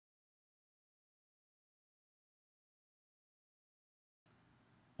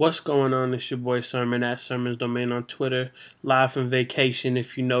What's going on? It's your boy Sermon at Sermon's Domain on Twitter. Live from vacation.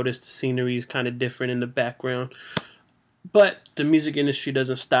 If you notice, the scenery is kind of different in the background. But the music industry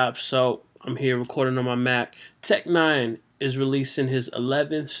doesn't stop, so I'm here recording on my Mac. N9ne is releasing his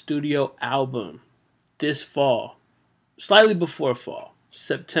 11th studio album this fall. Slightly before fall.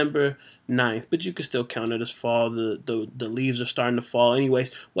 September 9th. But you can still count it as fall. The leaves are starting to fall.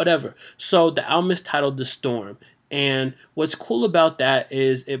 Anyways, whatever. So the album is titled The Storm. And what's cool about that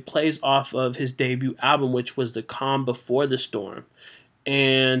is it plays off of his debut album, which was The Calm Before the Storm.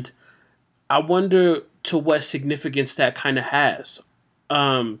 And I wonder to what significance that kind of has.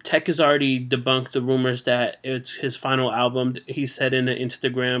 Tech has already debunked the rumors that it's his final album. He said in an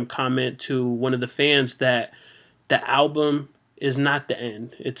Instagram comment to one of the fans that the album is not the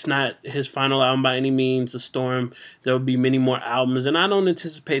end. It's not his final album by any means. The Storm, there will be many more albums. And I don't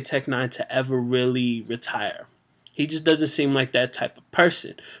anticipate N9ne to ever really retire. He just doesn't seem like that type of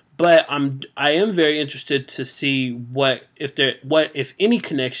person. But I am very interested to see what if any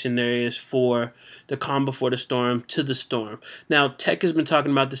connection there is for The Calm Before the Storm to The Storm. Now, Tech has been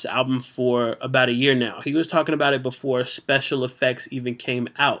talking about this album for about a year now. He was talking about it before special effects even came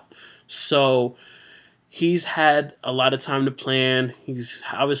out. So he's had a lot of time to plan. He's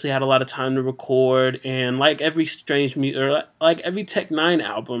obviously had a lot of time to record, and like every like every N9ne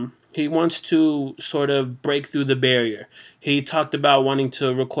album, he wants to sort of break through the barrier. He talked about wanting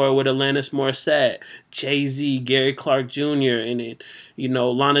to record with Alanis Morissette, Jay-Z, Gary Clark Jr., and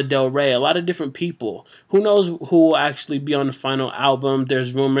Lana Del Rey, a lot of different people. Who knows who will actually be on the final album?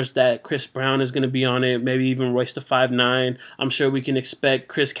 There's rumors that Chris Brown is going to be on it, maybe even Royce da 5'9". I'm sure we can expect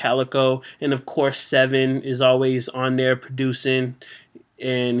Chris Calico, and of course Seven is always on there producing,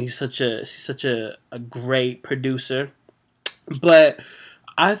 and he's such a great producer. But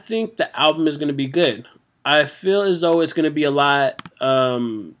I think the album is going to be good. I feel as though it's going to be a lot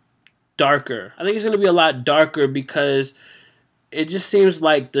darker. I think it's going to be a lot darker because it just seems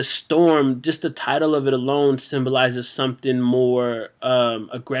like The Storm, just the title of it alone symbolizes something more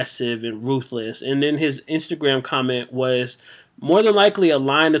aggressive and ruthless. And then his Instagram comment was more than likely a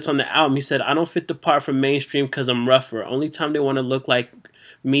line that's on the album. He said, "I don't fit the part for mainstream because I'm rougher. Only time they want to look like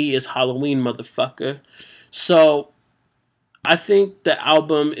me is Halloween, motherfucker." So I think the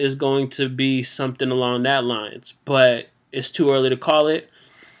album is going to be something along that lines, but it's too early to call it.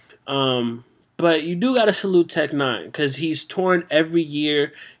 But you do got to salute N9ne because he's touring every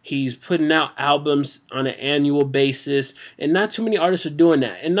year. He's putting out albums on an annual basis, and not too many artists are doing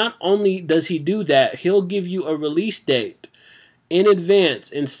that. And not only does he do that, he'll give you a release date in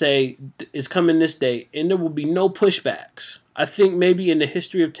advance and say it's coming this date, and there will be no pushbacks. I think maybe in the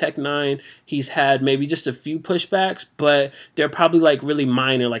history of N9ne, he's had maybe just a few pushbacks, but they're probably like really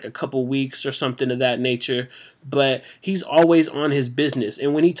minor, like a couple weeks or something of that nature. But he's always on his business.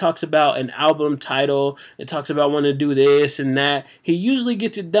 And when he talks about an album title, it talks about wanting to do this and that, he usually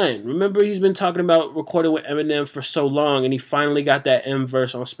gets it done. Remember, he's been talking about recording with Eminem for so long, and he finally got that M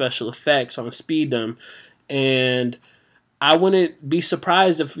verse on special effects on Speed Them. And I wouldn't be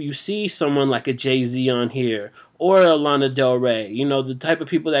surprised if you see someone like a Jay-Z on here or a Lana Del Rey. The type of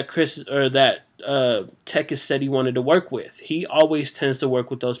people that Tech has said he wanted to work with. He always tends to work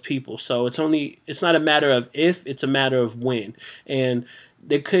with those people. So it's not a matter of if, it's a matter of when. And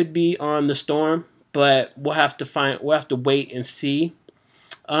they could be on The Storm, but we'll have to wait and see.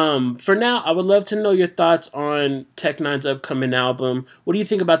 For now, I would love to know your thoughts on N9ne's upcoming album. What do you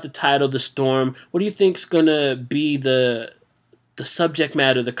think about the title, The Storm? What do you think is going to be the subject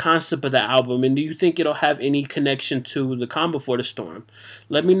matter, the concept of the album? And do you think it'll have any connection to The Calm Before the Storm?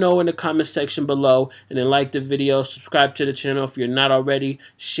 Let me know in the comment section below. And then like the video, subscribe to the channel if you're not already,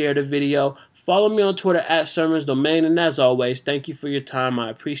 share the video. Follow me on Twitter at Sermon's Domain. And as always, thank you for your time. I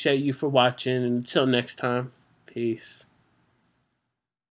appreciate you for watching. And until next time, peace.